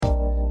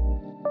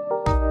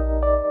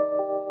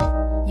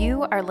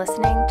You are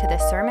listening to the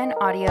sermon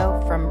audio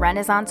from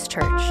Renaissance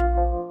Church.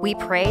 We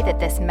pray that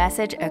this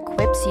message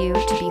equips you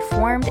to be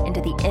formed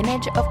into the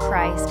image of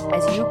Christ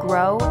as you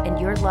grow in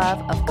your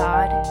love of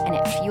God, and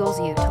it fuels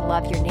you to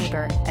love your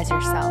neighbor as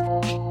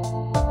yourself.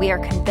 We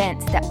are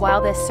convinced that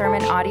while this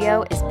sermon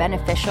audio is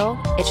beneficial,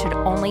 it should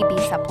only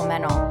be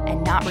supplemental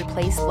and not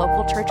replace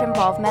local church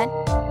involvement,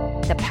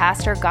 the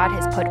pastor God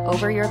has put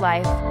over your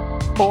life,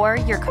 or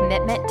your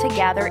commitment to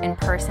gather in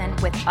person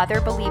with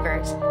other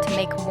believers to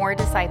make more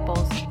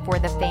disciples for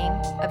the fame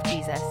of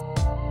Jesus.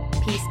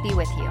 Peace be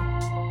with you.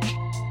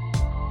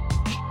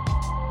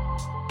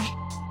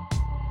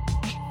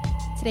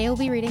 Today we'll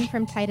be reading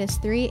from Titus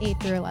 3, 8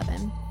 through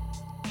 11.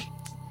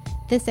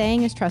 This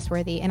saying is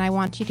trustworthy, and I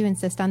want you to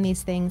insist on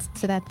these things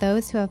so that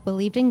those who have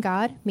believed in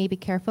God may be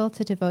careful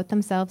to devote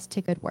themselves to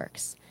good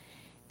works.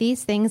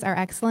 These things are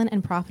excellent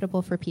and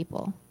profitable for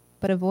people.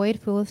 But avoid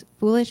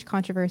foolish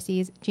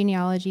controversies,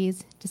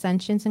 genealogies,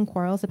 dissensions, and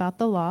quarrels about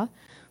the law,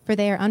 for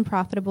they are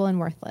unprofitable and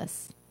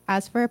worthless.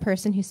 As for a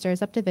person who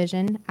stirs up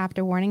division,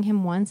 after warning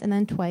him once and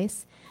then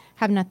twice,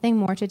 have nothing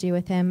more to do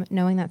with him,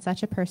 knowing that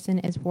such a person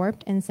is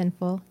warped and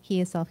sinful,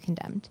 he is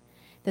self-condemned.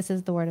 This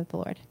is the word of the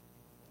Lord.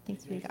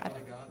 Thanks be to God.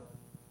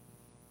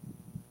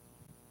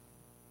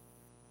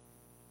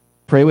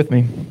 Pray with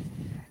me.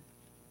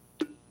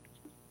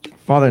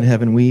 Father in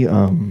heaven, we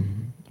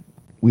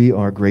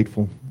are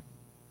grateful.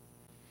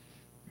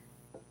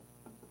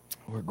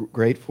 We're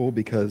grateful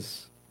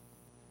because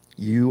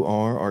you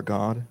are our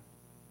God.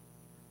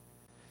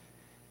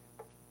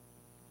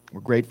 We're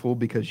grateful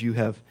because you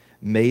have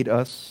made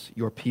us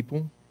your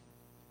people.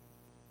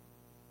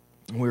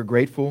 And we're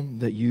grateful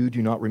that you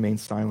do not remain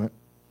silent,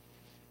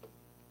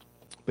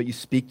 but you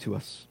speak to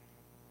us.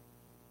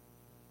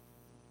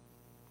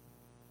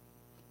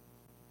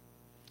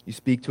 You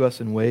speak to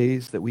us in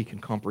ways that we can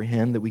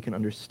comprehend, that we can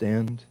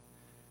understand.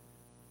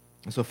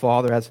 And so,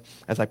 Father,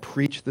 as I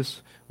preach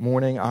this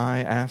morning,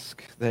 I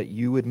ask that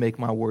you would make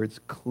my words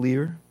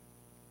clear,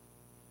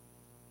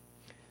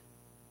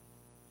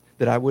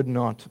 that I would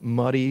not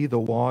muddy the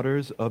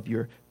waters of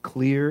your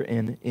clear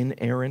and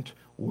inerrant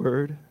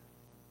word.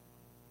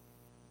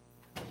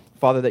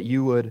 Father, that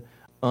you would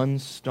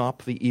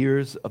unstop the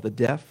ears of the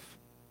deaf,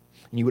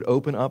 and you would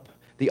open up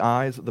the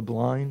eyes of the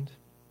blind,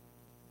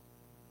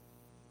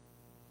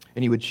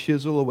 and you would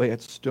chisel away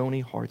at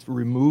stony hearts,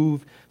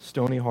 remove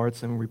stony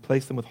hearts, and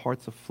replace them with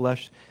hearts of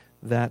flesh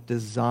that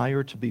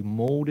desire to be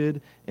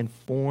molded and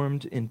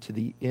formed into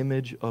the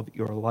image of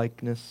your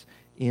likeness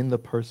in the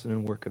person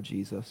and work of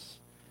Jesus.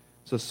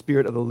 So,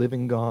 Spirit of the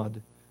living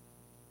God,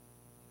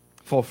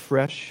 fall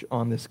fresh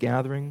on this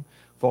gathering,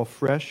 fall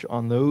fresh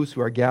on those who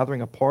are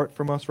gathering apart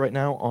from us right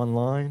now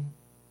online.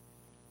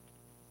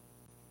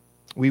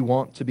 We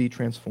want to be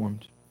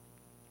transformed.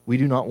 We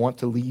do not want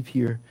to leave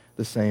here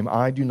the same.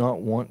 I do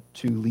not want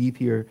to leave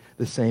here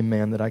the same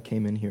man that I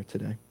came in here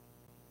today.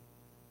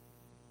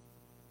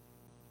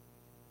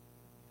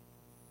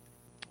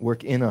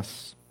 Work in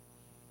us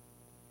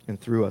and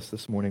through us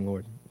this morning,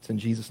 Lord. It's in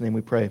Jesus' name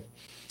we pray.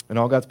 And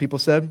all God's people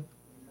said,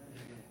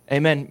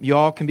 Amen. You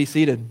all can be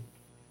seated.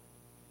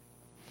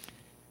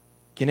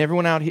 Can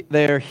everyone out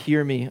there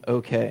hear me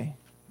okay?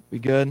 We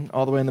good?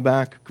 All the way in the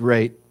back?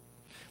 Great.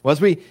 Well, as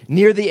we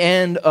near the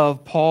end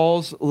of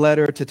Paul's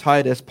letter to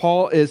Titus,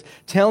 Paul is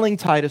telling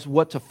Titus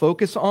what to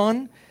focus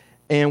on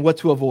and what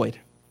to avoid.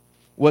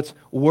 What's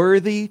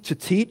worthy to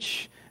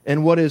teach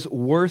and what is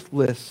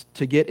worthless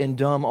to get in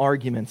dumb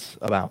arguments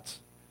about.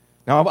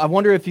 Now, I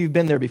wonder if you've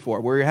been there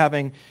before, where you're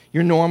having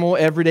your normal,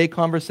 everyday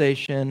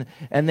conversation,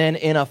 and then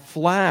in a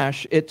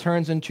flash, it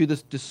turns into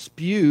this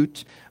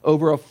dispute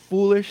over a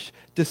foolish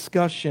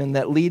discussion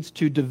that leads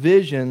to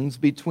divisions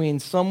between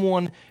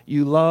someone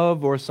you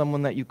love or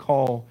someone that you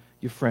call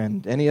your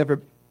friend. Any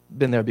ever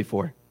been there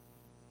before?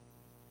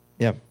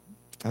 Yeah.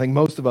 I think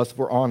most of us, if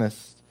we're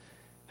honest,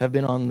 have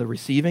been on the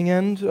receiving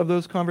end of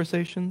those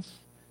conversations.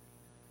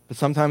 But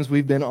sometimes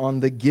we've been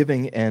on the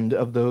giving end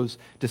of those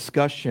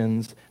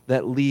discussions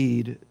that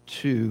lead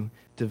to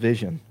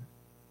division.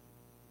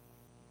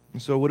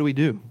 And so what do we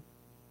do?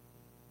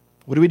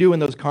 What do we do when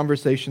those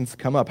conversations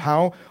come up?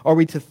 How are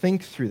we to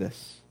think through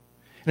this?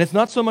 And it's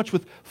not so much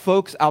with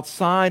folks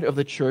outside of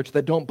the church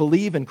that don't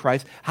believe in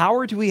Christ.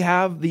 How do we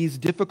have these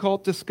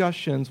difficult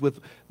discussions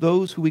with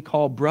those who we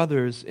call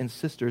brothers and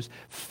sisters,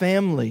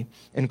 family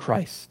in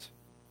Christ?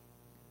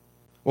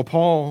 Well,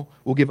 Paul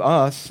will give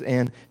us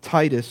and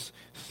Titus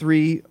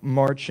 3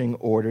 marching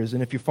orders.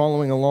 And if you're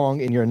following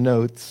along in your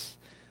notes,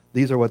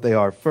 these are what they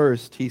are.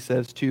 First, he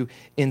says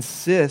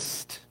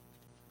insist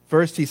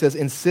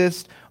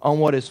on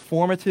what is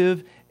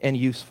formative and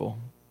useful.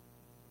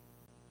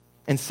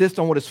 Insist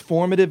on what is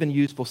formative and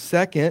useful.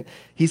 Second,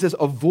 he says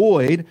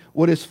avoid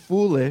what is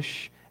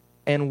foolish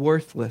and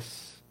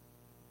worthless.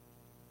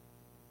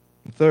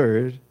 And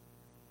third,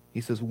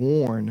 he says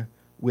warn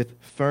with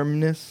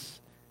firmness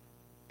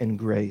and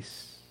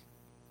grace.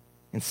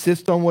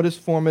 Insist on what is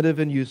formative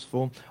and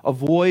useful.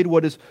 Avoid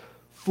what is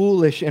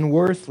foolish and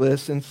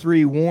worthless. And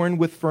 3, warn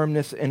with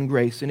firmness and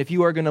grace. And if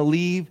you are going to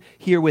leave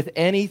here with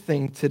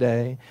anything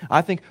today,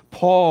 I think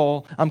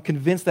I'm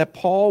convinced that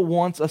Paul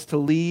wants us to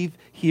leave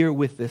here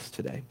with this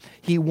today.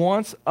 He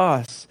wants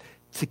us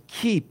to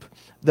keep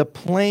the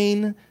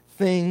plain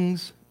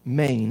things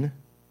main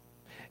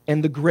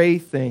and the gray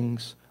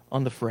things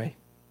on the fray.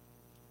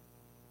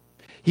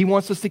 He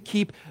wants us to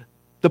keep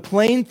the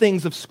plain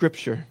things of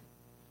Scripture,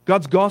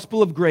 God's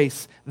gospel of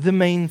grace, the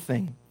main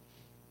thing,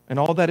 and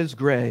all that is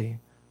gray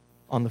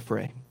on the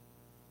fray.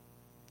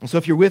 And so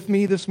if you're with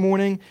me this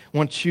morning, I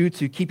want you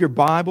to keep your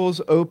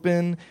Bibles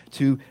open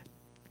to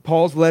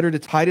Paul's letter to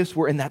Titus.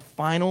 We're in that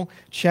final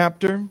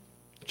chapter,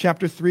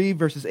 chapter 3,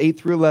 verses 8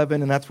 through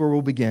 11, and that's where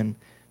we'll begin.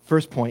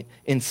 First point,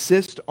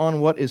 insist on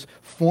what is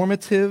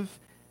formative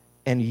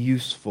and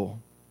useful.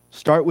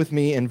 Start with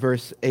me in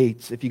verse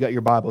 8, if you got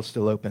your Bible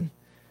still open.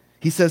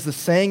 He says, the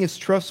saying is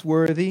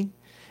trustworthy,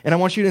 and I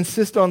want you to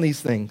insist on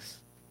these things,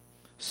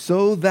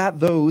 so that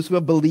those who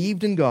have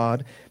believed in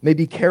God may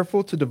be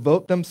careful to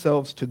devote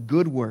themselves to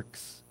good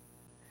works.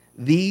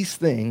 These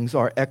things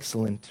are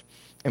excellent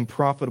and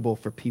profitable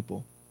for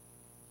people.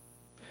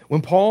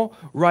 When Paul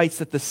writes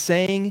that the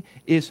saying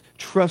is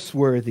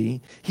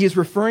trustworthy, he is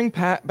referring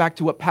back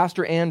to what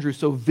Pastor Andrew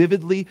so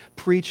vividly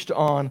preached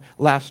on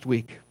last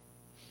week.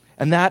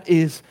 And that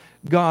is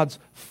God's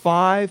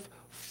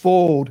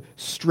 5-fold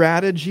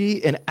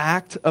strategy and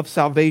act of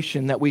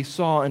salvation that we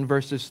saw in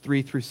verses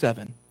 3 through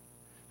 7.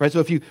 Right? So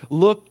if you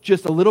look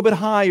just a little bit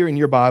higher in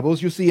your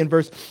Bibles, you'll see in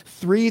verse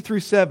 3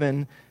 through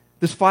 7,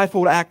 this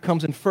 5-fold act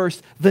comes in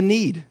first, the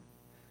need.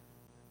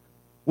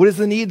 What is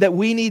the need? That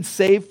we need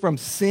saved from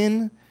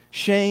sin,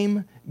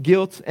 shame,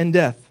 guilt, and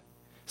death.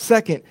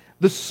 Second,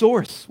 the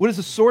source. What is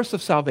the source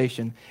of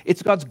salvation?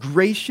 It's God's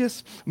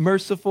gracious,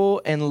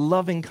 merciful, and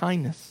loving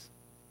kindness.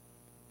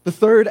 The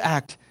third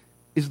act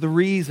is the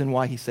reason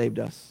why he saved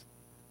us.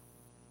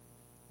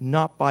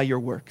 Not by your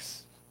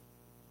works,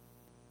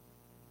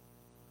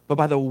 but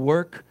by the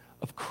work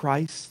of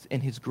Christ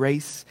and his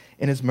grace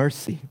and his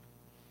mercy.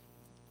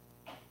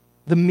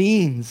 The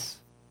means.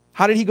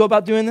 How did he go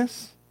about doing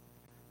this?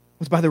 It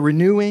was by the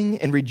renewing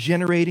and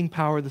regenerating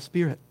power of the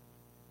Spirit.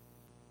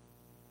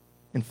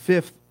 And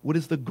fifth, what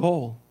is the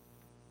goal?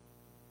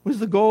 What is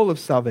the goal of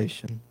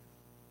salvation?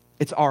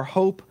 It's our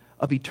hope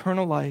of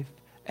eternal life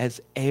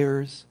as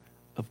heirs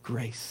of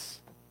grace.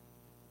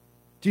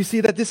 Do you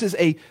see that this is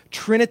a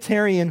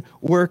Trinitarian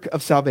work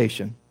of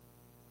salvation?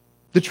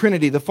 The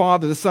Trinity, the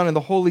Father, the Son, and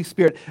the Holy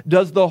Spirit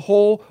does the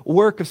whole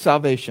work of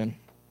salvation.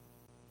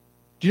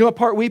 Do you know what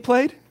part we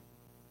played?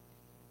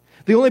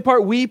 The only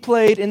part we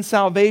played in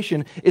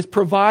salvation is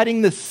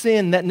providing the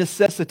sin that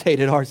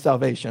necessitated our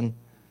salvation.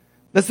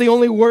 That's the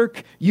only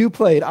work you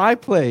played, I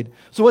played.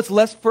 So what's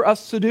left for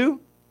us to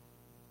do?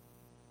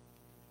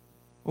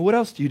 Well, what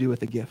else do you do with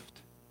the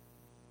gift?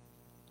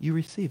 You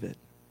receive it.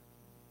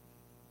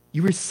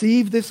 You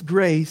receive this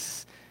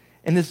grace,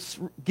 and this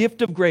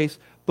gift of grace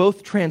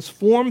both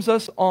transforms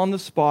us on the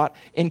spot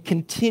and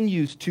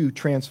continues to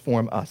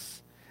transform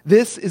us.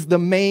 This is the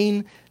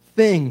main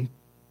thing.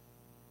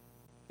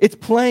 It's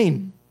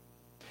plain.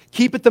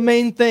 Keep it the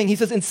main thing. He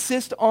says,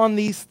 insist on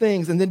these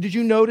things. And then did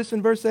you notice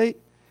in verse 8?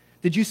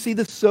 Did you see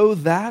the so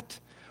that?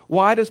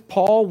 Why does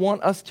Paul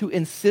want us to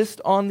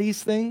insist on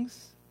these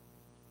things?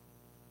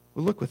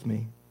 Well, look with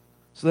me.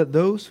 So that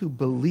those who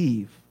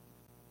believe,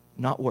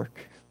 not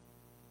work.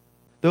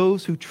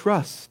 Those who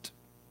trust,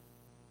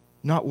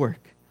 not work.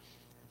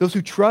 Those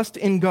who trust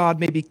in God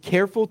may be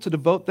careful to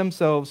devote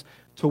themselves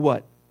to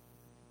what?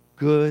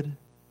 Good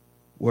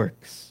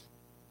works.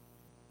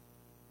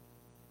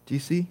 Do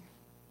you see?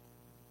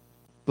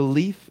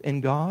 Belief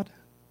in God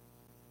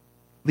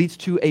leads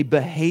to a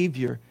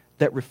behavior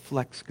that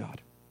reflects God.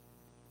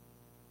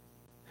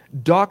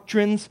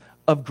 Doctrines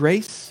of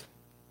grace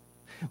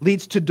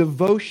leads to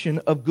devotion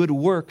of good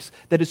works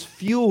that is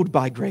fueled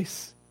by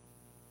grace.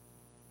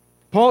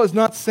 Paul is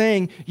not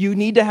saying you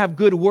need to have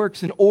good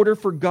works in order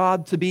for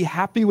God to be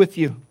happy with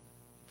you.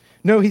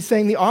 No, he's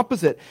saying the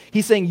opposite.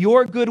 He's saying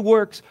your good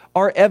works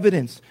are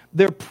evidence.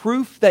 They're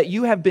proof that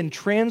you have been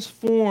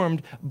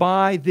transformed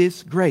by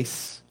this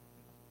grace.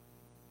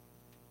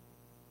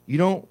 You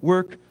don't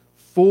work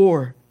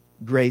for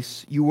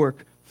grace, you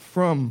work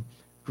from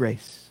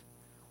grace.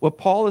 What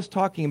Paul is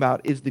talking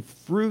about is the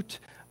fruit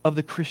of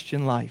the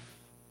Christian life.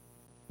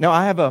 Now,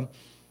 I have a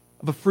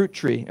fruit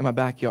tree in my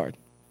backyard.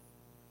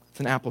 It's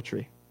an apple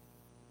tree.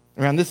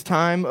 Around this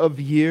time of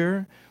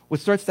year, what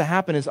starts to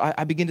happen is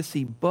I begin to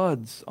see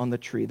buds on the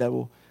tree that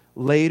will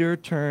later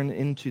turn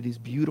into these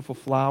beautiful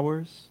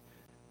flowers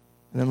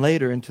and then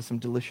later into some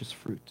delicious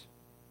fruit.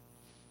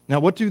 Now,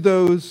 what do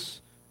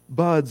those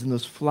buds and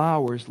those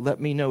flowers let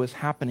me know is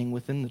happening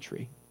within the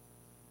tree?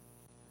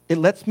 It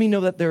lets me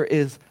know that there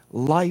is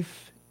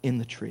life in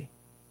the tree.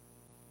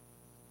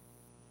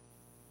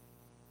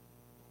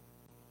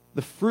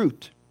 The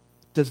fruit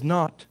does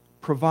not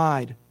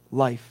provide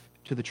life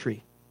to the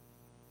tree.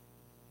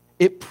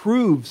 It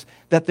proves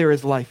that there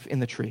is life in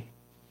the tree.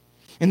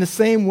 In the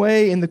same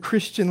way, in the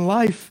Christian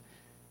life,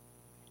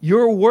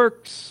 your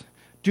works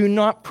do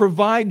not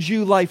provide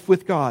you life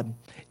with God.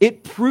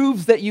 It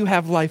proves that you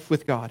have life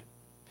with God.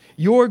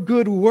 Your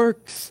good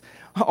works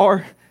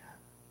are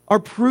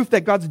proof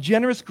that God's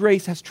generous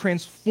grace has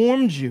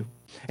transformed you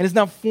and is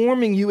now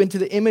forming you into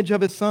the image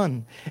of His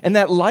Son. And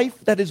that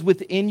life that is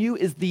within you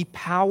is the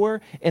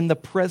power and the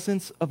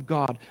presence of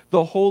God,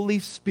 the Holy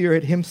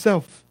Spirit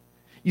Himself.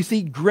 You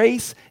see,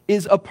 grace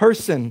is a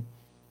person.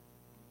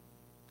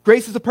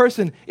 Grace is a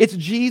person. It's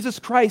Jesus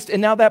Christ. And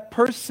now that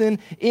person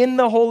in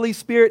the Holy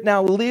Spirit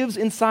now lives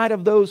inside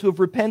of those who have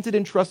repented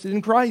and trusted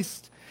in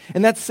Christ.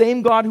 And that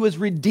same God who has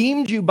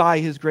redeemed you by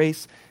His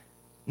grace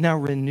now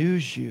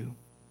renews you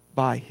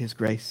by His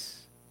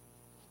grace.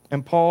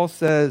 And Paul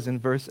says in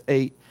verse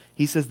 8,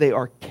 he says they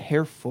are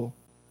careful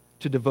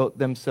to devote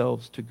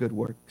themselves to good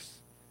works.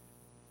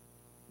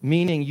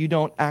 Meaning you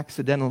don't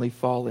accidentally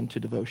fall into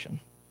devotion.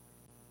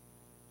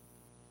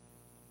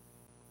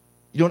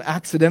 You don't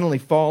accidentally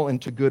fall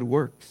into good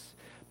works,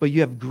 but you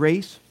have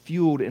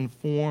grace-fueled,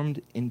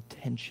 informed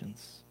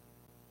intentions.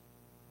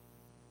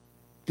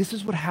 This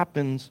is what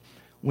happens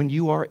when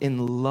you are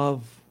in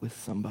love with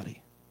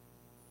somebody.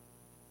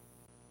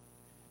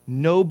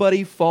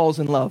 Nobody falls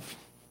in love.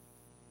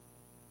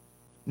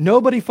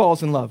 Nobody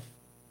falls in love.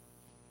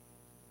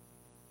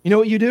 You know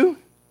what you do?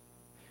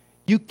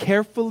 You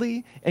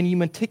carefully and you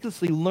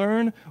meticulously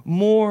learn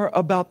more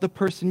about the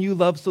person you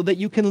love so that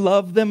you can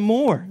love them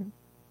more.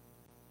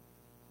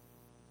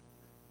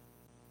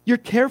 You're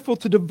careful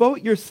to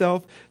devote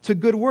yourself to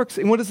good works.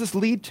 And what does this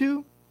lead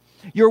to?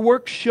 Your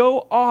works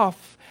show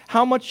off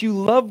how much you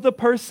love the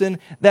person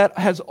that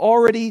has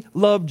already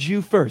loved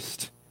you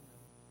first.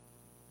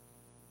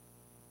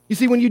 You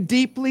see, when you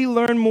deeply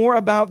learn more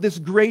about this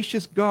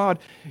gracious God,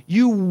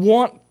 you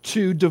want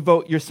to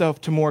devote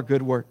yourself to more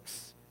good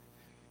works.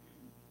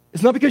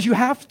 It's not because you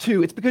have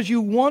to, it's because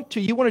you want to.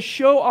 You want to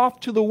show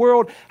off to the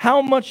world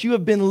how much you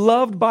have been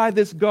loved by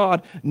this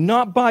God,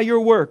 not by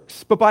your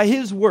works, but by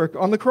His work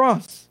on the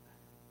cross.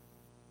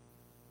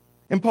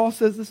 And Paul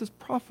says this is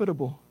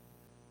profitable.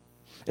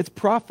 It's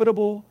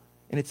profitable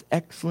and it's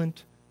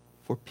excellent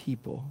for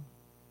people.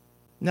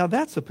 Now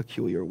that's a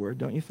peculiar word,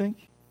 don't you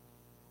think?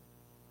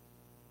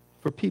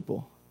 For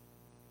people.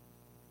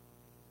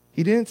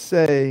 He didn't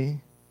say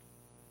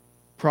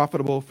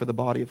profitable for the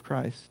body of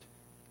Christ.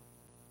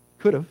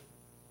 Could have.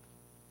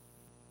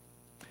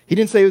 He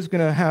didn't say he was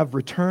going to have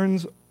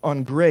returns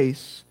on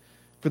grace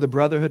for the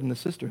brotherhood and the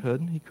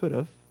sisterhood. He could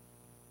have.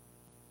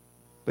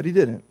 But he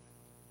didn't.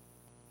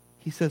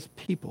 He says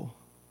people,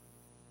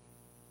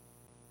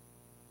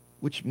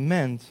 which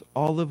meant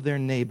all of their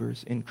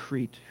neighbors in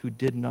Crete who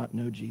did not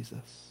know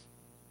Jesus.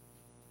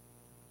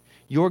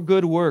 Your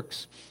good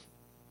works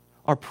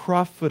are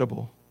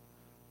profitable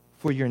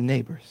for your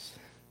neighbors.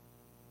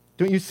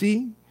 Don't you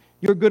see?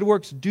 Your good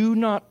works do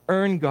not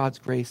earn God's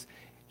grace.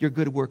 Your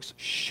good works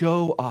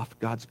show off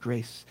God's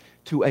grace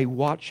to a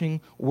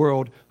watching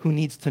world who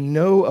needs to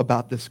know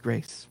about this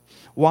grace.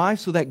 Why?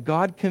 So that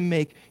God can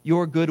make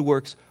your good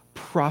works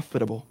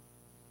profitable.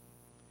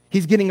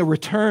 He's getting a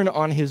return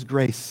on His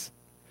grace.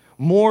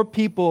 More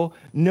people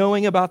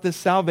knowing about this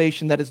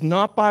salvation that is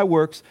not by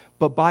works,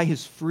 but by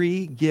His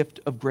free gift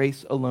of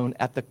grace alone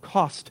at the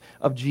cost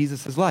of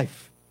Jesus'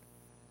 life.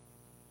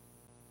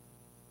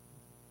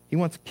 He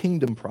wants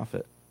kingdom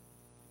profit,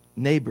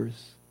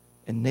 neighbors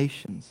and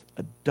nations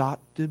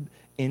adopted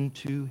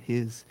into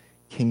His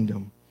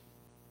kingdom.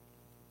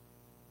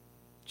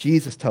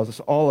 Jesus tells us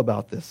all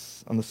about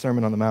this on the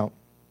Sermon on the Mount.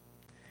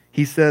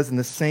 He says, in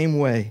the same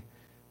way,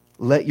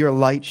 let your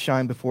light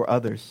shine before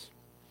others,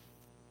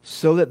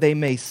 so that they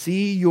may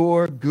see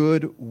your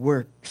good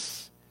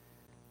works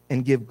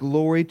and give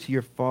glory to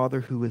your Father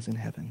who is in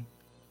heaven.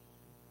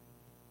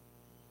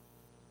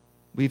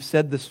 We've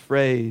said this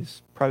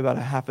phrase probably about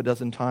a half a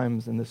dozen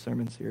times in this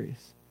sermon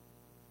series,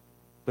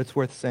 but it's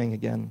worth saying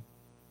again.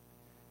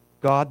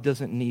 God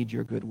doesn't need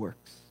your good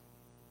works,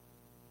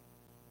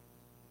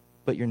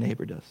 but your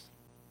neighbor does.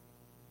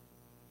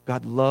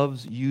 God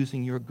loves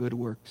using your good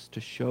works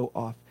to show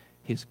off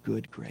His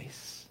good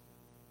grace.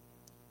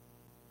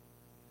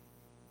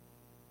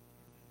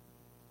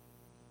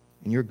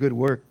 And your good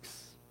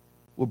works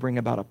will bring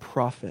about a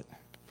profit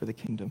for the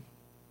kingdom.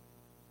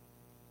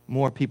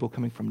 More people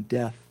coming from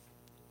death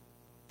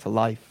to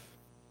life.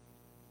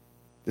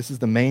 This is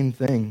the main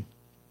thing.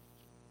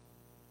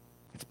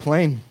 It's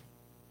plain.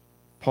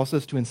 Paul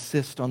says to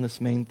insist on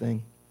this main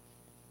thing.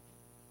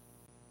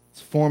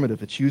 It's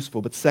formative, it's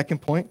useful. But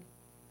second point,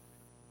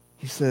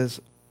 he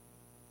says,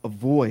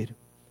 avoid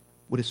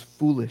what is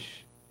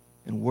foolish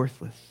and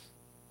worthless.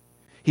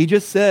 He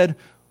just said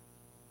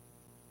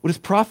what is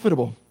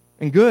profitable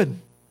and good.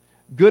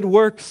 Good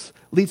works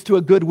leads to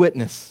a good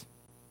witness.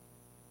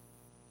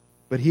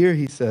 But here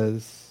he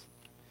says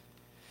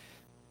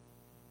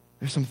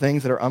there's some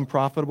things that are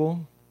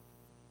unprofitable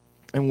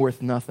and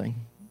worth nothing.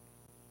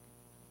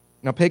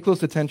 Now pay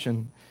close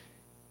attention.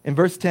 In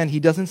verse 10, he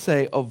doesn't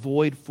say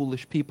avoid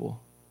foolish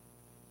people.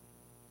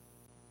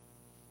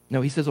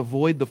 No, he says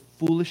avoid the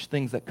foolish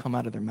things that come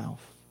out of their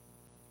mouth.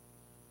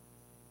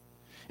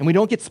 And we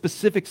don't get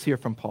specifics here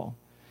from Paul.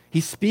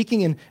 He's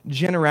speaking in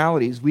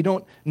generalities. We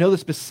don't know the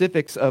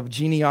specifics of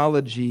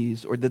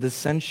genealogies or the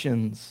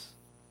dissensions.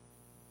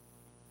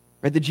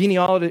 Right?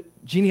 The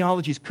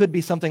genealogies could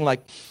be something like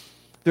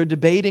they're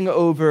debating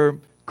over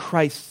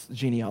Christ's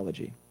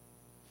genealogy.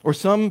 Or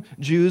some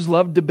Jews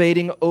love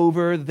debating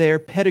over their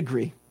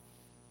pedigree,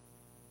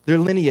 their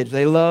lineage.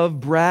 They love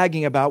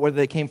bragging about whether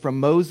they came from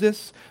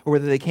Moses or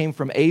whether they came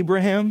from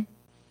Abraham.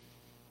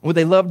 What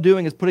they love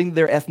doing is putting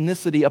their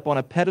ethnicity up on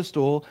a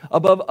pedestal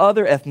above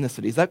other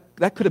ethnicities.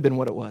 That could have been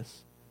what it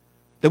was.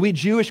 That we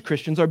Jewish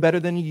Christians are better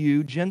than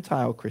you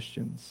Gentile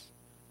Christians.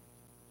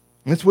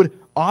 And this would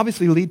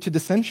obviously lead to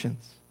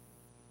dissensions.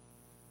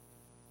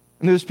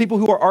 And there's people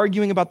who are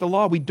arguing about the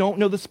law. We don't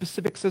know the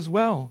specifics as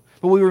well.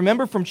 But what we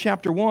remember from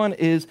chapter 1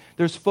 is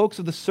there's folks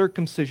of the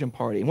circumcision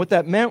party. And what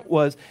that meant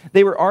was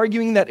they were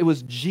arguing that it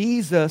was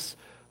Jesus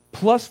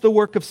plus the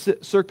work of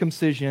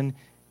circumcision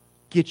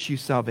gets you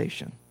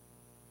salvation.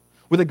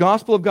 Where the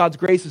gospel of God's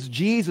grace is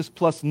Jesus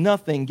plus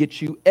nothing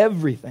gets you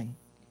everything.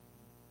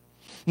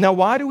 Now,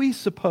 why do we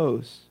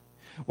suppose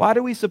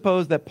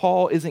that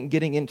Paul isn't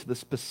getting into the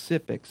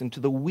specifics, into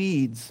the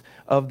weeds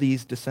of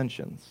these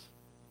dissensions?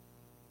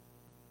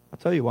 I'll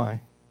tell you why.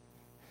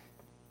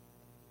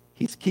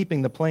 He's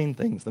keeping the plain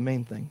things, the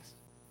main things.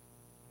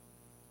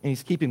 And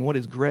he's keeping what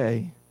is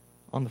gray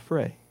on the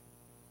fray.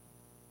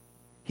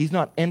 He's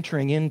not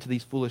entering into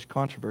these foolish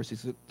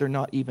controversies. They're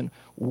not even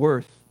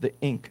worth the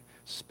ink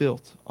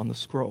spilt on the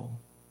scroll.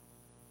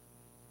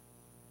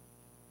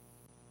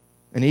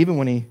 And even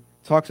when he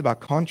talks about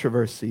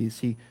controversies,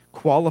 he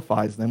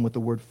qualifies them with the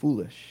word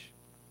foolish.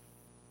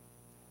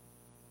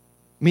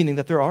 Meaning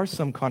that there are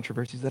some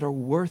controversies that are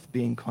worth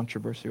being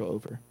controversial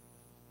over.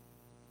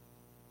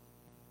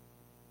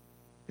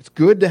 It's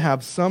good to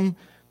have some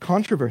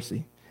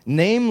controversy,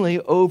 namely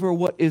over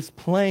what is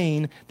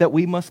plain that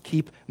we must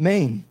keep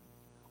main,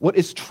 what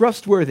is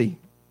trustworthy,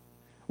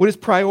 what is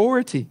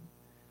priority,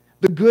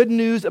 the good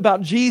news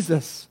about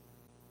Jesus.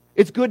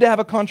 It's good to have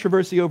a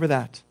controversy over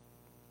that.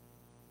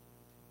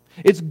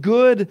 It's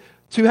good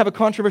to have a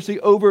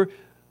controversy over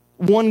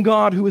one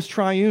God who is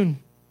triune.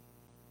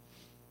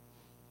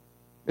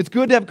 It's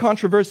good to have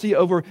controversy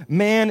over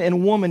man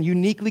and woman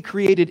uniquely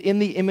created in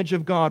the image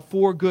of God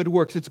for good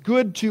works. It's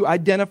good to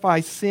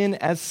identify sin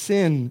as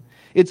sin.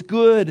 It's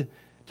good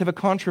to have a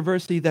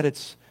controversy that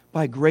it's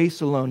by grace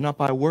alone, not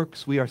by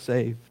works we are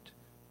saved.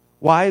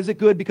 Why is it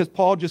good? Because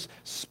Paul just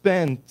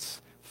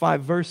spent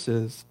 5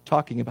 verses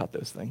talking about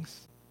those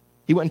things.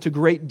 He went into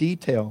great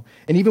detail.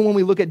 And even when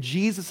we look at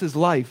Jesus'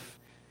 life,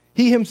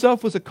 he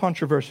himself was a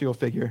controversial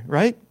figure,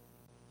 right?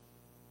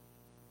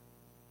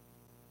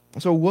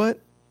 So what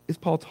is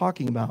Paul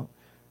talking about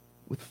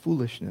with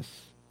foolishness,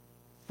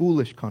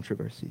 foolish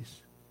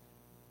controversies?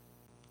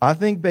 I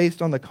think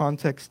based on the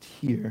context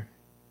here,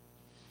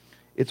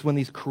 it's when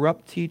these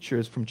corrupt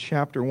teachers from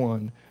chapter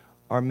 1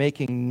 are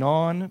making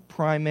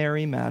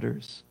non-primary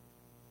matters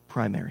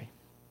primary.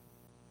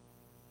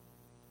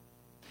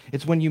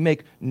 It's when you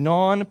make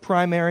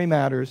non-primary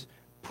matters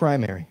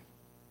primary.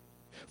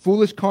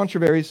 Foolish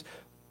controversies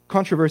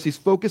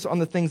focus on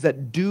the things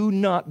that do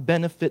not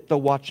benefit the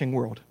watching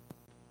world.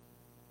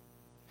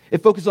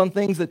 It focuses on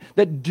things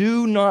that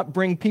do not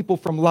bring people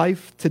from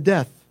life to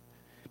death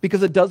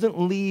because it doesn't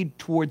lead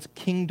towards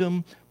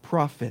kingdom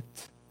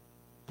profit,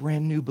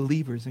 brand new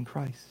believers in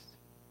Christ.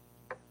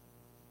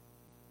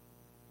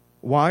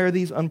 Why are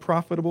these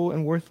unprofitable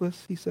and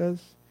worthless, he says?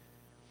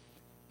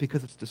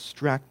 Because it's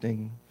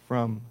distracting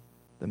from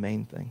the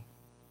main thing,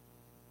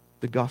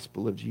 the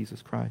gospel of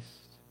Jesus Christ.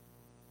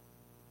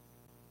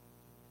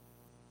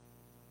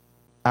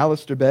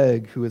 Alistair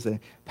Begg, who is a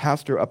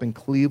pastor up in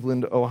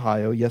Cleveland,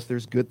 Ohio. Yes,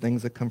 there's good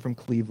things that come from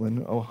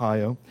Cleveland,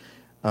 Ohio.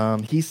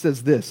 He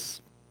says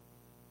this: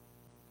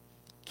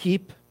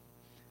 keep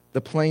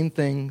the plain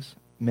things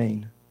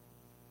main,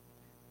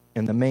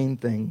 and the main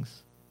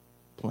things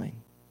plain.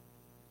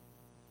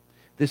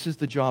 This is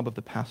the job of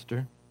the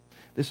pastor.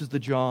 This is the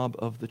job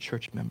of the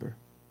church member.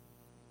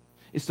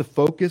 It's to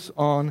focus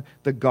on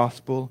the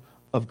gospel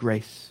of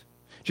grace.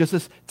 Just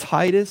as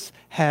Titus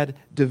had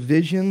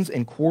divisions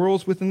and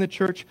quarrels within the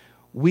church,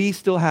 we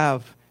still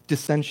have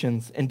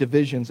dissensions and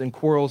divisions and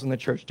quarrels in the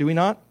church, do we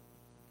not?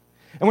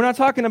 And we're not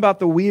talking about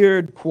the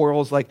weird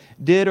quarrels like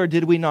did or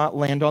did we not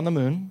land on the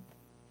moon.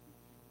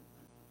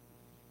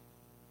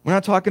 We're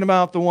not talking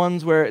about the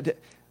ones where,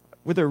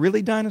 were there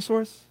really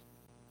dinosaurs?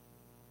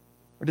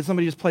 Or did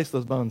somebody just place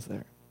those bones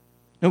there?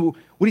 No,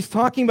 what he's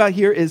talking about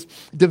here is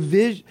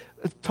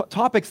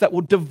topics that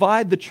will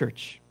divide the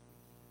church.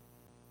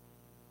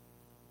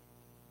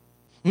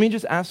 Let me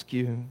just ask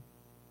you,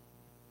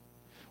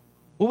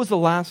 what was the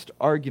last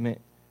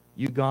argument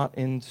you got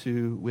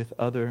into with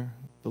other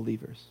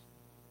believers?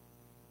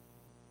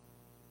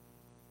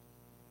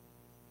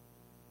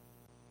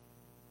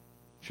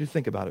 You should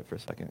think about it for a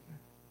second.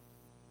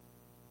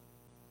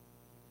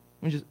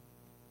 Did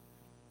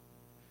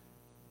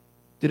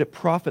it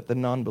profit the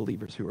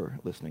non-believers who were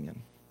listening in?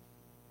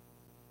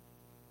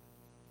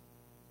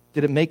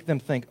 Did it make them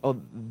think, oh,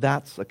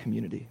 that's a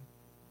community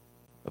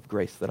of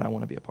grace that I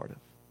want to be a part of?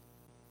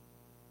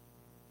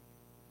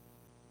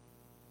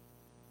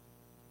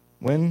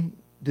 When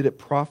did it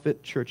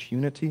profit church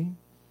unity?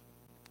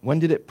 When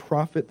did it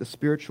profit the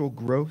spiritual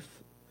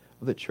growth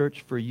of the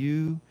church for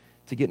you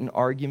to get in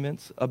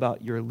arguments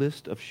about your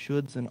list of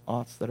shoulds and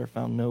oughts that are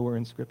found nowhere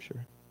in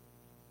Scripture?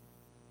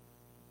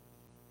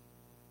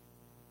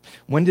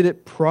 When did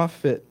it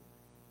profit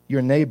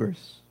your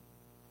neighbors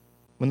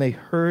when they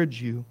heard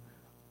you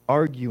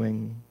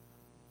arguing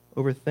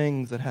over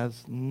things that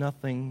has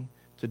nothing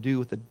to do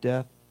with the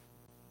death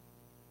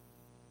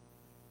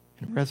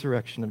and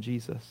resurrection of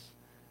Jesus?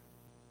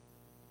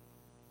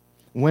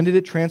 When did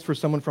it transfer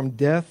someone from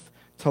death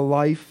to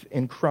life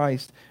in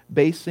Christ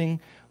based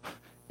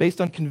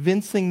on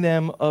convincing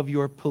them of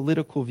your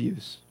political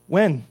views?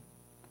 When?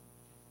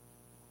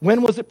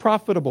 When was it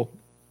profitable?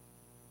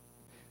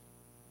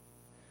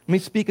 Let me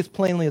speak as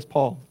plainly as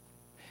Paul.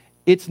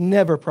 It's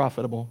never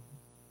profitable.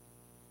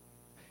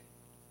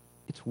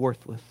 It's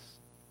worthless.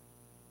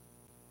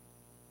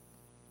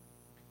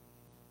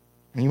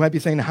 And you might be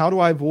saying, how do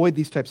I avoid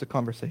these types of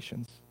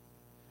conversations?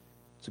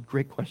 It's a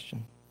great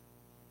question.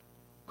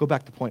 Go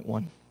back to point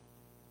 1.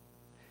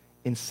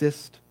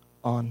 Insist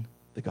on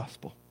the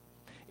gospel.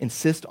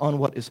 Insist on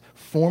what is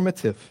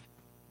formative.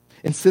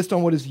 Insist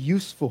on what is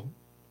useful.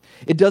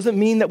 It doesn't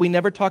mean that we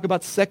never talk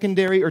about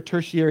secondary or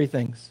tertiary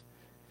things,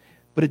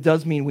 but it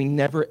does mean we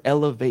never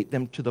elevate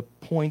them to the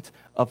point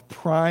of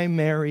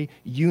primary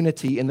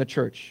unity in the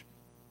church.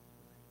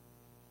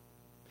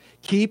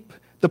 Keep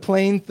the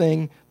plain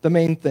thing the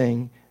main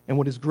thing, and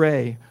what is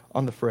gray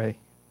on the fray.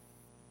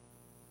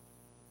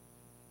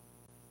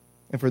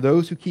 And for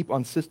those who keep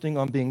insisting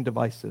on being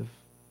divisive,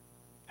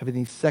 having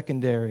these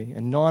secondary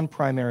and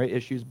non-primary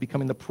issues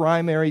becoming the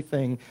primary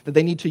thing that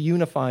they need to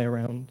unify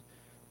around,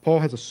 Paul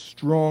has a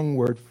strong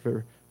word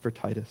for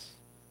Titus.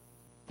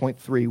 Point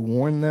 3,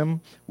 warn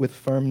them with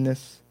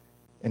firmness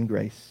and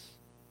grace.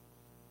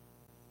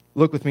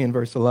 Look with me in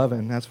verse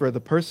 11. As for the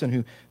person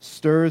who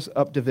stirs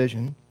up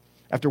division,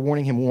 after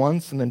warning him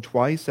once and then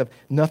twice, have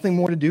nothing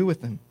more to do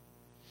with him,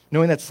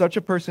 knowing that such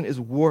a person is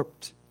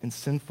warped and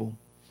sinful.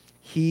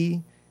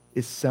 He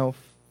is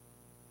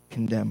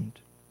self-condemned.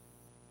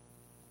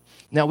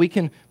 Now, we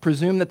can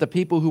presume that the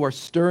people who are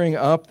stirring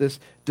up this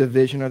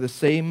division are the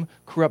same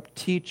corrupt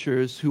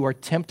teachers who are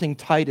tempting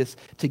Titus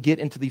to get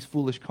into these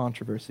foolish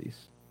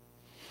controversies.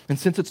 And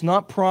since it's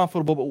not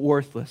profitable but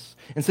worthless,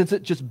 and since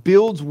it just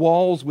builds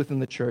walls within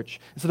the church,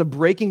 instead of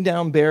breaking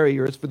down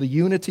barriers for the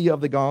unity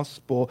of the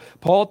gospel,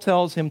 Paul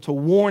tells him to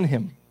warn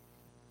him.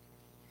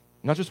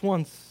 Not just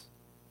once,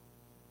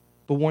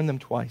 but warn them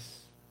twice.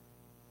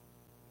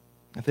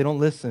 If they don't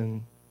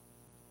listen,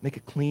 make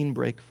a clean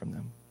break from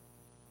them.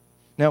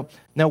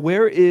 Now,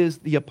 where is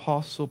the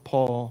Apostle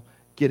Paul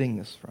getting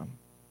this from?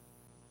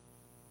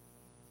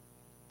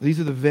 These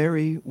are the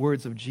very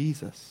words of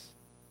Jesus.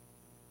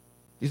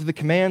 These are the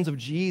commands of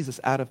Jesus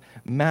out of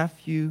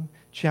Matthew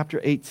chapter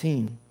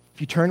 18.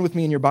 If you turn with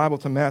me in your Bible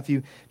to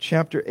Matthew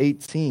chapter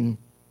 18,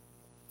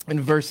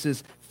 in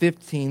verses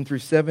 15 through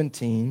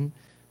 17,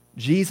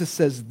 Jesus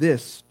says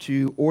this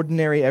to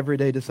ordinary,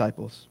 everyday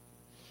disciples.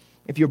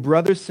 If your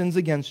brother sins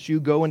against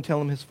you, go and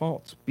tell him his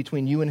faults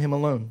between you and him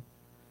alone.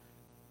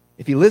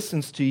 If he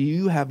listens to you,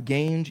 you have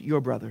gained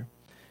your brother.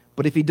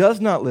 But if he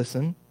does not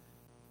listen,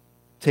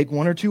 take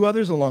one or two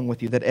others along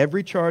with you, that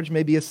every charge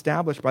may be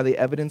established by the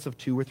evidence of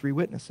 2 or 3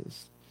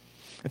 witnesses.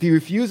 If he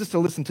refuses to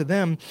listen to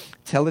them,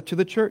 tell it to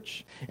the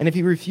church. And if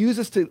he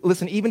refuses to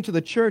listen even to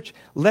the church,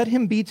 let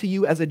him be to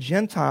you as a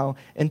Gentile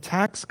and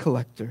tax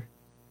collector.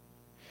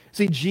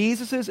 See,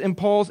 Jesus' and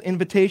Paul's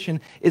invitation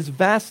is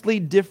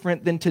vastly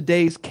different than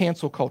today's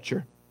cancel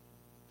culture.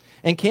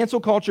 In cancel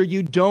culture,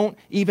 you don't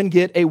even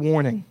get a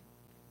warning.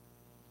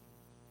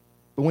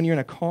 But when you're in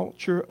a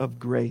culture of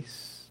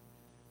grace,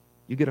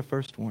 you get a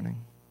first warning.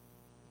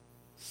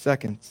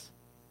 Second,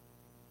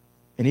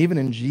 and even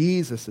in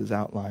Jesus'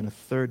 outline, a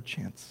third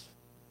chance.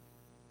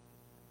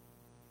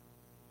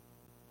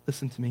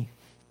 Listen to me.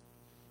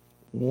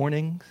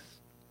 Warnings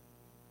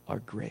are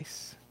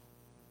grace.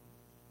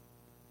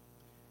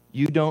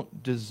 You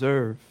don't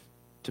deserve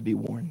to be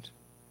warned.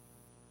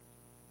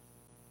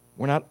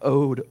 We're not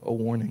owed a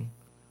warning.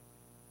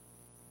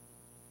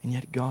 And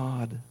yet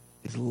God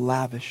is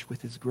lavish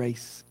with his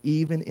grace,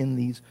 even in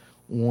these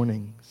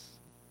warnings.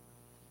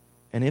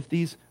 And if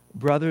these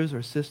brothers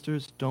or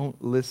sisters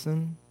don't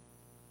listen,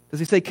 does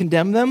he say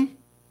condemn them?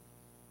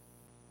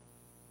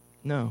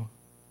 No.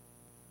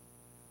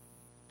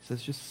 He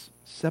says just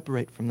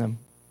separate from them,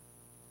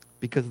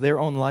 because their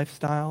own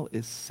lifestyle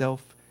is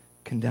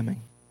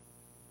self-condemning.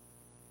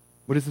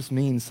 What does this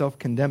mean,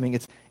 self-condemning?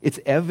 It's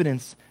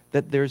evidence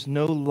that there's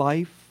no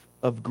life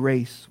of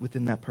grace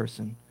within that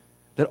person,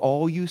 that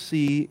all you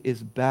see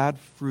is bad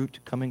fruit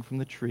coming from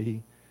the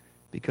tree,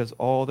 because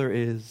all there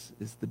is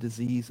the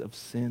disease of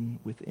sin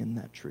within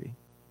that tree.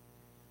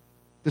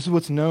 This is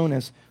what's known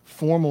as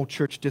formal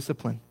church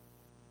discipline.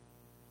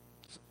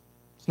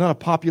 It's not a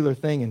popular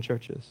thing in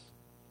churches.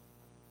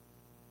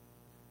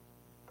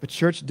 But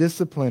church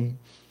discipline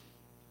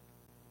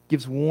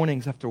gives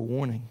warnings after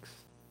warnings,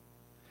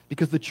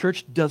 because the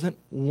church doesn't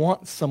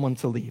want someone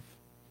to leave.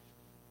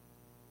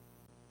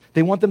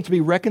 They want them to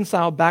be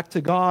reconciled back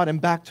to God and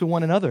back to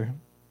one another.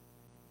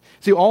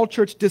 See, all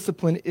church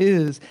discipline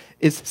is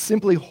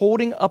simply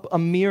holding up a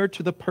mirror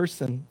to the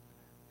person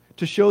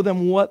to show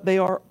them what they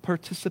are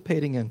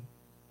participating in.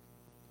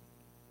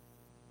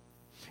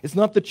 It's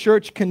not the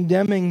church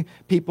condemning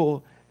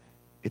people.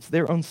 It's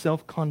their own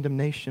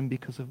self-condemnation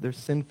because of their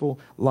sinful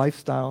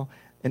lifestyle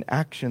and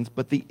actions.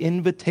 But the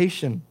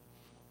invitation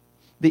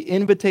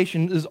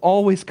is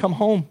always come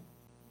home.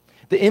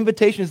 The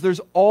invitation is there's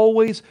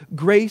always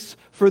grace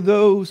for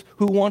those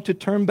who want to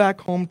turn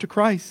back home to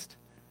Christ.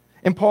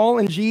 And Paul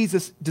and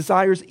Jesus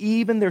desires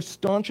even their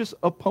staunchest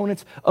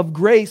opponents of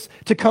grace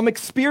to come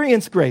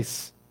experience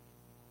grace.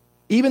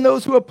 Even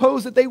those who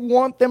oppose it, they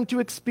want them to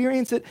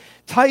experience it.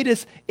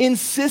 Titus,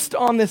 insist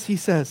on this, he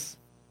says.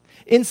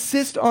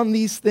 Insist on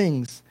these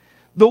things.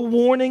 The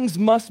warnings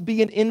must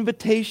be an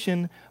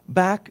invitation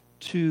back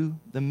to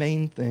the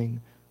main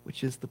thing,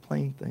 which is the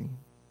plain thing.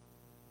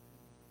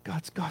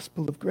 God's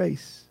gospel of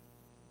grace.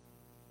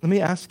 Let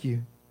me ask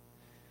you,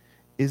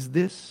 is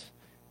this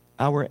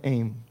our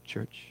aim,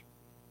 church?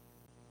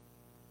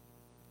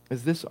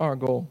 Is this our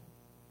goal?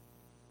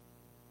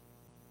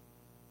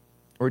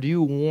 Or do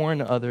you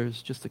warn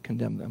others just to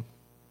condemn them?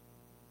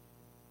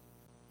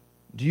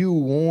 Do you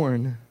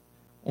warn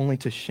only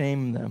to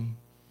shame them,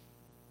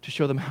 to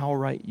show them how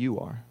right you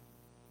are?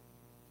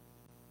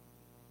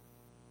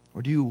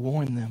 Or do you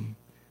warn them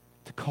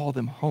to call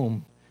them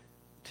home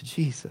to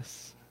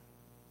Jesus?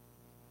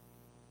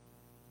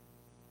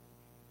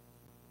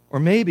 Or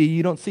maybe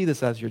you don't see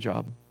this as your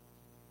job.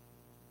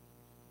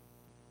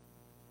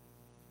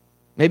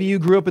 Maybe you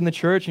grew up in the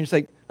church and you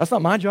say, that's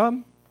not my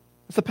job.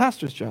 That's the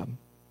pastor's job.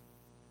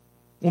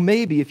 Well,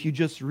 maybe if you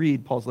just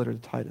read Paul's letter to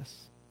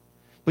Titus.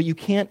 But you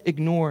can't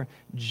ignore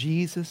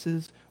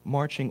Jesus'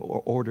 marching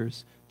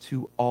orders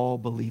to all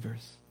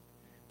believers.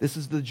 This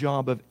is the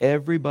job of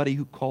everybody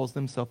who calls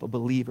themselves a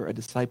believer, a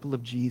disciple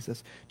of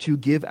Jesus, to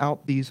give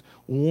out these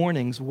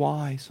warnings.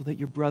 Why? So that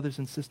your brothers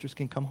and sisters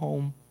can come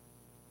home.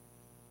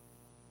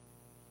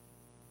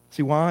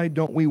 See, why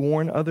don't we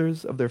warn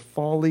others of their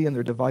folly and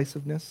their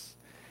divisiveness?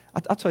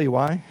 I'll tell you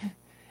why.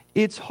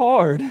 It's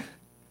hard.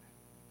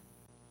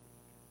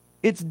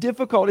 It's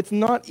difficult. It's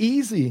not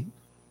easy.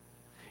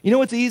 You know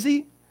what's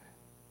easy?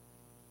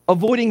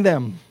 Avoiding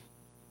them.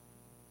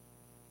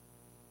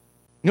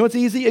 You know what's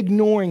easy?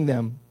 Ignoring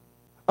them,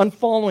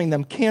 unfollowing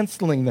them,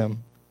 canceling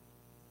them.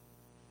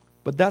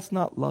 But that's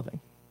not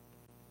loving.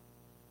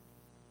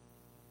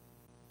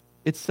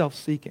 It's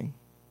self-seeking.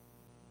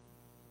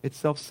 It's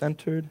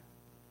self-centered.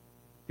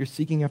 You're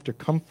seeking after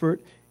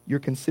comfort. You're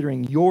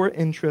considering your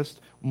interest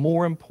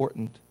more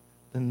important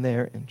than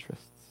their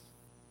interests.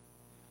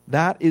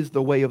 That is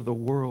the way of the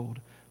world,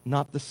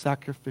 not the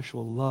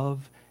sacrificial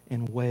love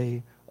and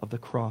way of the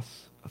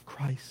cross of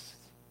Christ.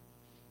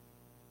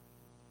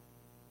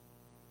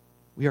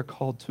 We are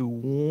called to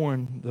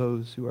warn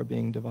those who are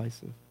being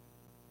divisive.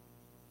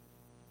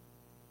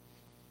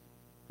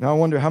 Now I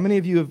wonder, how many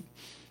of you have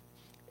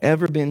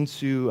ever been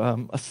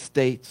to a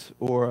state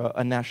or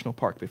a national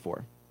park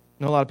before?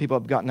 I know a lot of people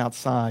have gotten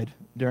outside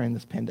during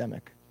this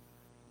pandemic.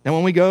 Now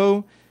when we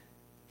go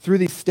through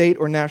these state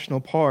or national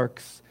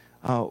parks,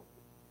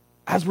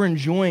 as we're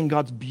enjoying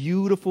God's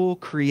beautiful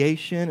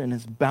creation and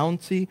His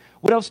bounty,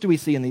 what else do we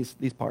see in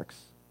these parks?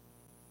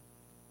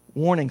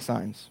 Warning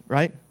signs,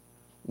 right?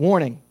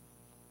 Warning,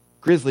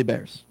 grizzly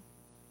bears.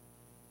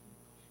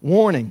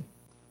 Warning,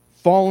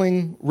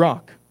 falling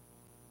rock.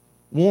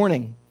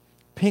 Warning,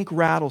 pink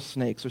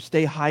rattlesnakes, or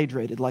stay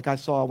hydrated, like I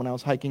saw when I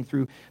was hiking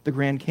through the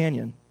Grand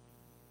Canyon.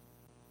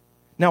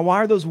 Now, why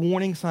are those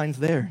warning signs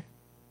there?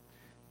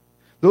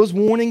 Those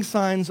warning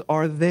signs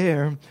are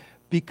there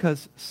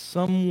because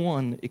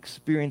someone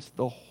experienced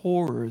the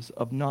horrors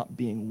of not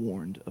being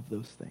warned of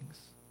those things.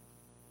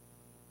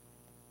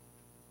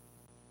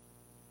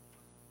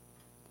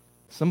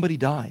 Somebody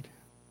died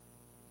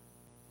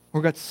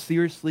or got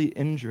seriously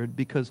injured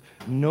because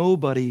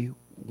nobody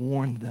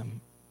warned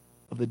them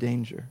of the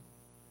danger.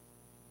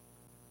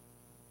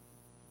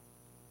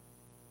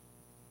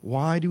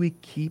 Why do we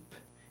keep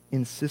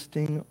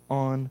insisting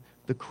on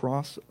the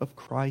cross of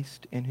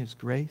Christ and His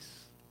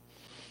grace?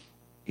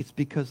 It's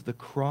because the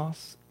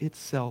cross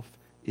itself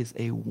is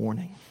a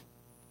warning.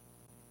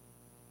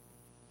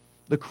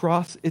 The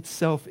cross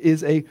itself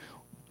is a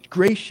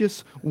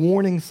gracious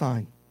warning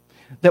sign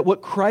that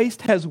what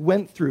Christ has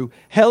went through,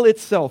 hell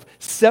itself,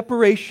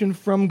 separation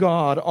from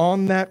God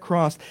on that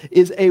cross,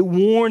 is a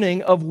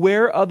warning of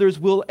where others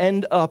will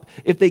end up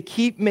if they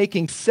keep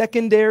making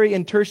secondary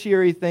and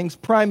tertiary things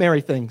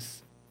primary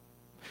things.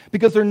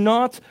 Because they're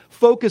not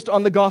focused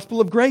on the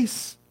gospel of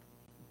grace.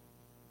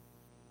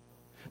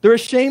 They're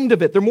ashamed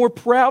of it. They're more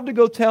proud to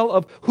go tell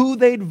of who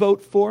they'd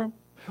vote for,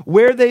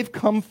 where they've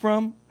come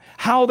from,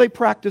 how they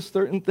practice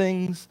certain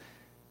things,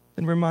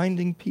 than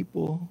reminding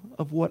people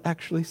of what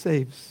actually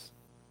saves.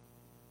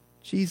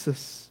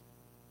 Jesus.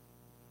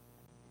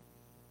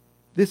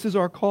 This is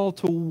our call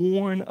to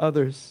warn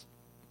others.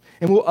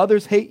 And will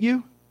others hate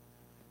you?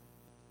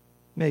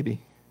 Maybe.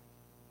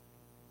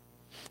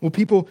 Will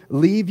people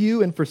leave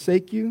you and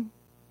forsake you?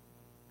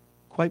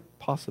 Quite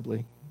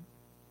possibly.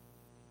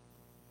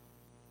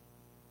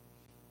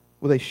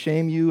 Will they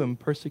shame you and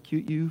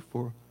persecute you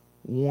for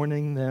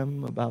warning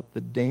them about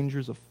the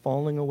dangers of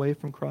falling away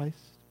from Christ?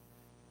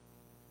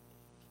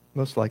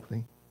 Most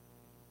likely.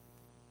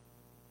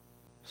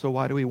 So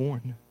why do we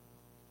warn?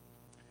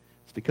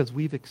 It's because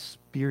we've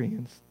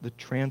experienced the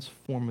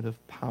transformative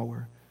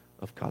power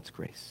of God's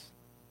grace.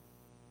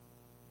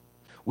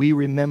 We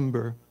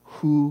remember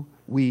who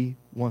we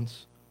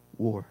once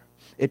were.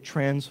 It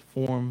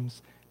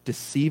transforms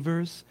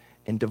deceivers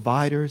and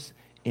dividers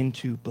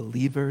into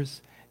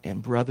believers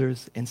and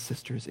brothers and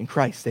sisters in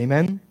Christ.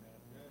 Amen?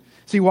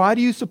 See, why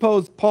do you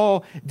suppose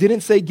Paul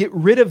didn't say get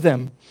rid of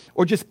them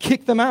or just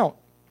kick them out?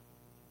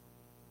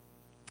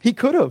 He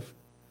could have.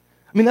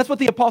 I mean, that's what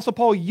the Apostle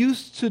Paul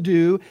used to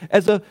do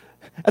as a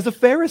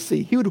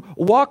Pharisee. He would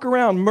walk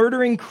around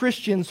murdering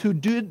Christians who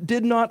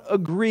did not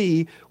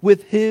agree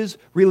with his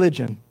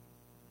religion.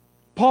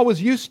 Paul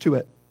was used to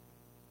it.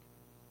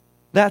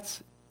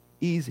 That's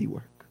easy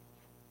work.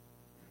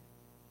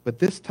 But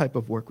this type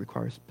of work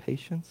requires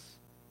patience,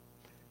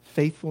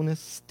 faithfulness,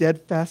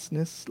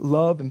 steadfastness,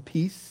 love, and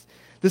peace.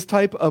 This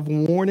type of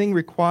warning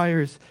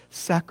requires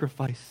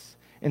sacrifice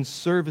and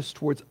service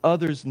towards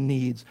others'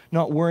 needs,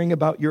 not worrying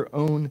about your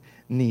own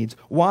needs.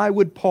 Why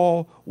would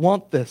Paul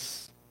want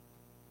this?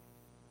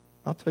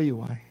 I'll tell you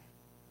why.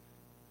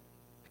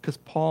 Because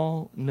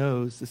Paul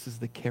knows this is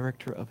the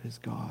character of his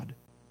God.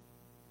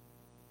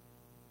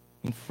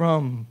 And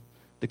from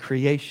the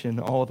creation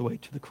all the way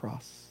to the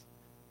cross,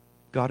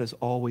 God has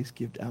always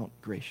given out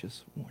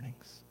gracious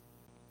warnings.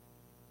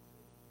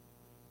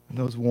 And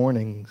those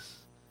warnings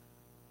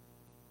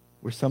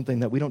were something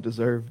that we don't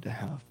deserve to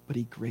have, but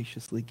he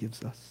graciously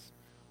gives us.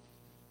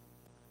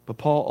 But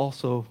Paul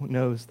also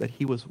knows that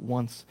he was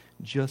once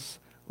just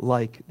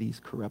like these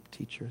corrupt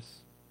teachers.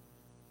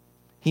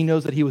 He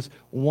knows that he was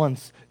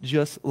once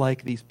just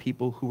like these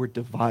people who were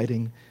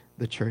dividing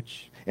the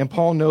church. And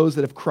Paul knows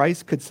that if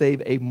Christ could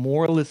save a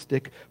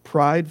moralistic,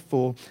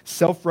 prideful,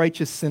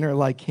 self-righteous sinner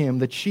like him,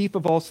 the chief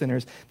of all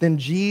sinners, then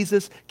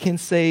Jesus can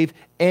save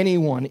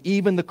anyone,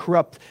 even the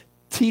corrupt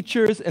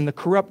teachers and the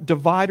corrupt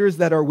dividers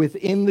that are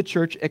within the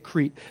church at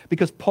Crete.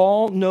 Because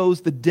Paul knows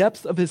the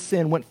depths of his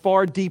sin went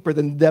far deeper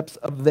than the depths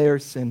of their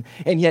sin.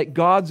 And yet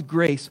God's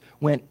grace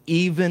went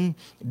even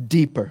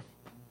deeper.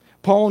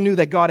 Paul knew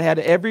that God had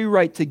every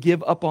right to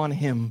give up on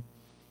him.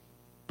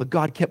 But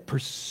God kept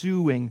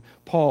pursuing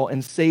Paul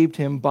and saved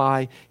him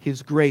by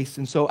his grace.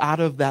 And so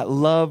out of that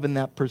love and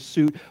that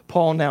pursuit,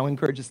 Paul now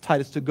encourages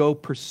Titus to go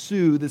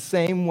pursue the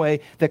same way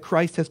that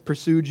Christ has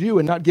pursued you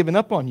and not given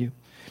up on you.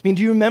 I mean,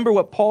 do you remember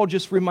what Paul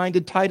just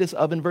reminded Titus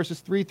of in verses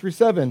 3 through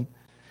 7?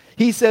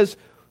 He says,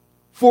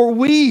 for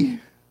we.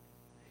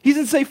 He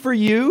doesn't say for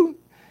you.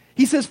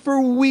 He says,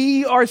 for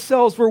we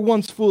ourselves were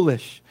once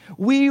foolish.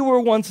 We were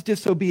once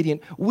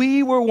disobedient.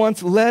 We were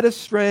once led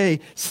astray,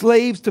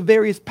 slaves to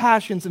various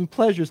passions and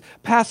pleasures,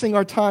 passing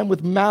our time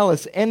with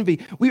malice, envy.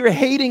 We were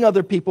hating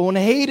other people and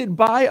hated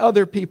by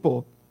other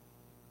people.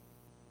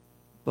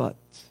 But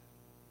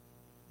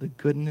the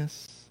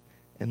goodness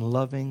and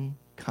loving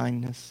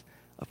kindness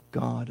of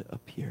God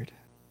appeared.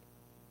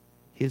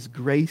 His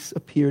grace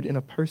appeared in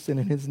a person,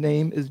 and his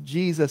name is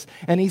Jesus.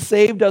 And he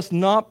saved us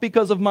not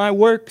because of my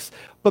works,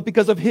 but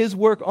because of his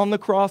work on the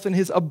cross and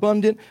his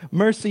abundant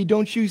mercy.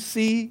 Don't you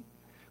see?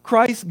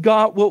 Christ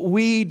got what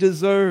we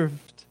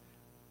deserved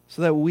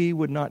so that we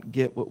would not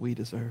get what we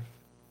deserve.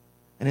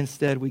 And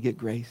instead, we get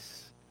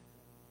grace.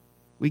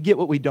 We get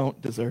what we don't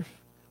deserve.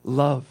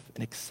 Love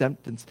and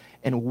acceptance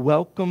and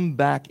welcome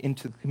back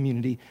into the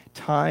community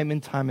time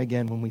and time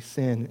again when we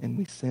sin and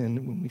we sin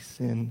and when we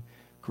sin.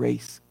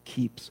 Grace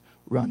keeps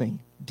running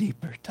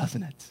deeper,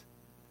 doesn't it?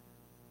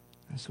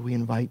 And so we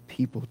invite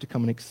people to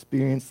come and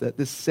experience that.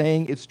 This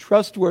saying is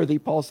trustworthy,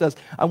 Paul says.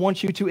 I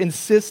want you to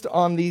insist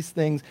on these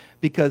things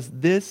because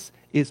this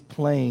is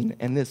plain,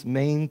 and this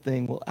main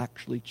thing will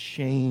actually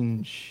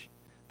change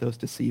those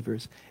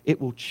deceivers.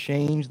 It will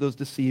change those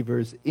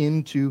deceivers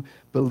into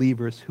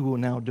believers who will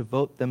now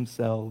devote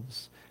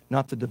themselves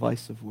not to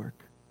divisive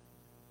work,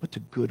 but to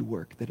good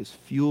work that is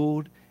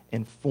fueled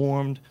and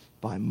formed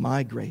by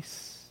my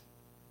grace.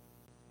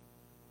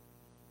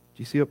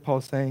 Do you see what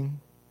Paul's saying?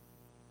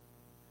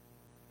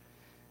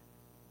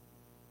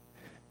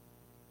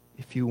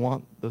 If you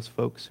want those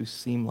folks who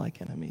seem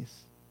like enemies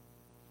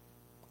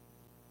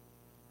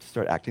to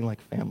start acting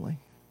like family,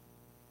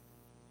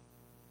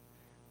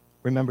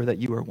 remember that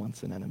you were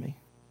once an enemy.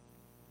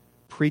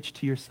 Preach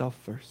to yourself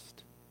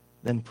first,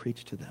 then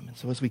preach to them. And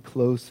so as we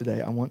close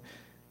today, I want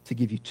to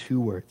give you 2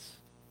 words.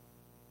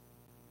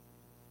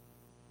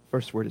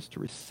 First word is to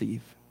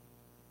receive.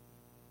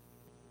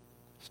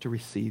 It's to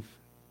receive.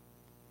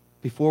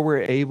 Before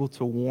we're able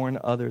to warn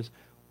others,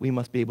 we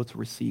must be able to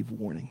receive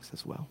warnings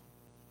as well.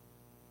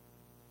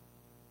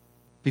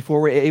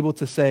 Before we're able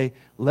to say,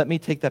 let me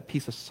take that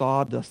piece of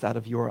sawdust out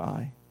of your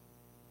eye,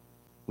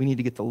 we need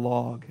to get the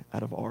log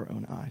out of our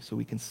own eye so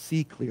we can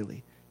see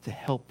clearly to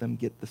help them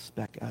get the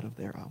speck out of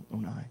their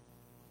own eye.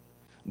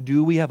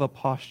 Do we have a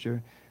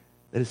posture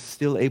that is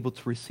still able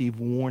to receive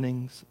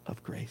warnings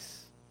of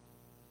grace?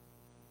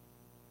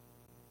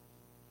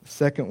 The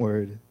second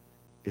word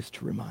is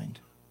to remind.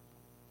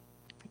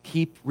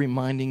 Keep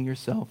reminding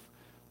yourself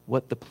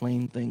what the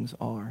plain things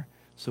are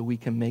so we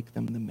can make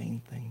them the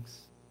main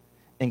things.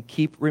 And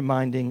keep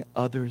reminding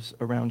others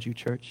around you,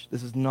 church.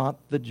 This is not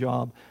the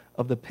job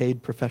of the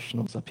paid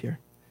professionals up here.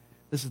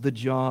 This is the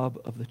job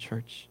of the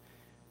church,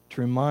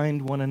 to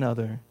remind one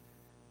another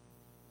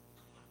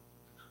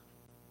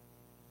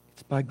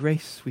it's by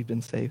grace we've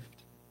been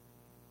saved,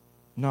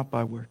 not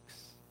by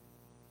works.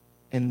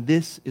 And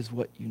this is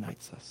what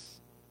unites us.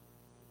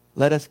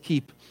 Let us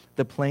keep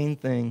the plain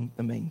thing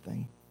the main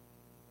thing,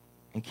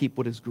 and keep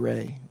what is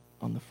gray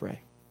on the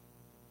fray.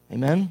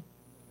 Amen?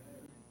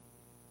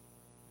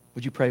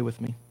 Would you pray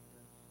with me?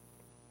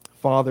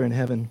 Father in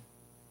heaven,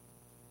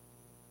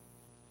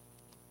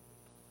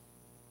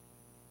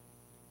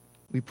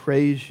 we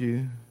praise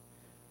you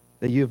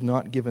that you have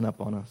not given up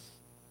on us.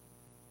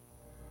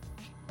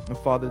 And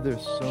Father,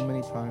 there's so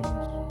many times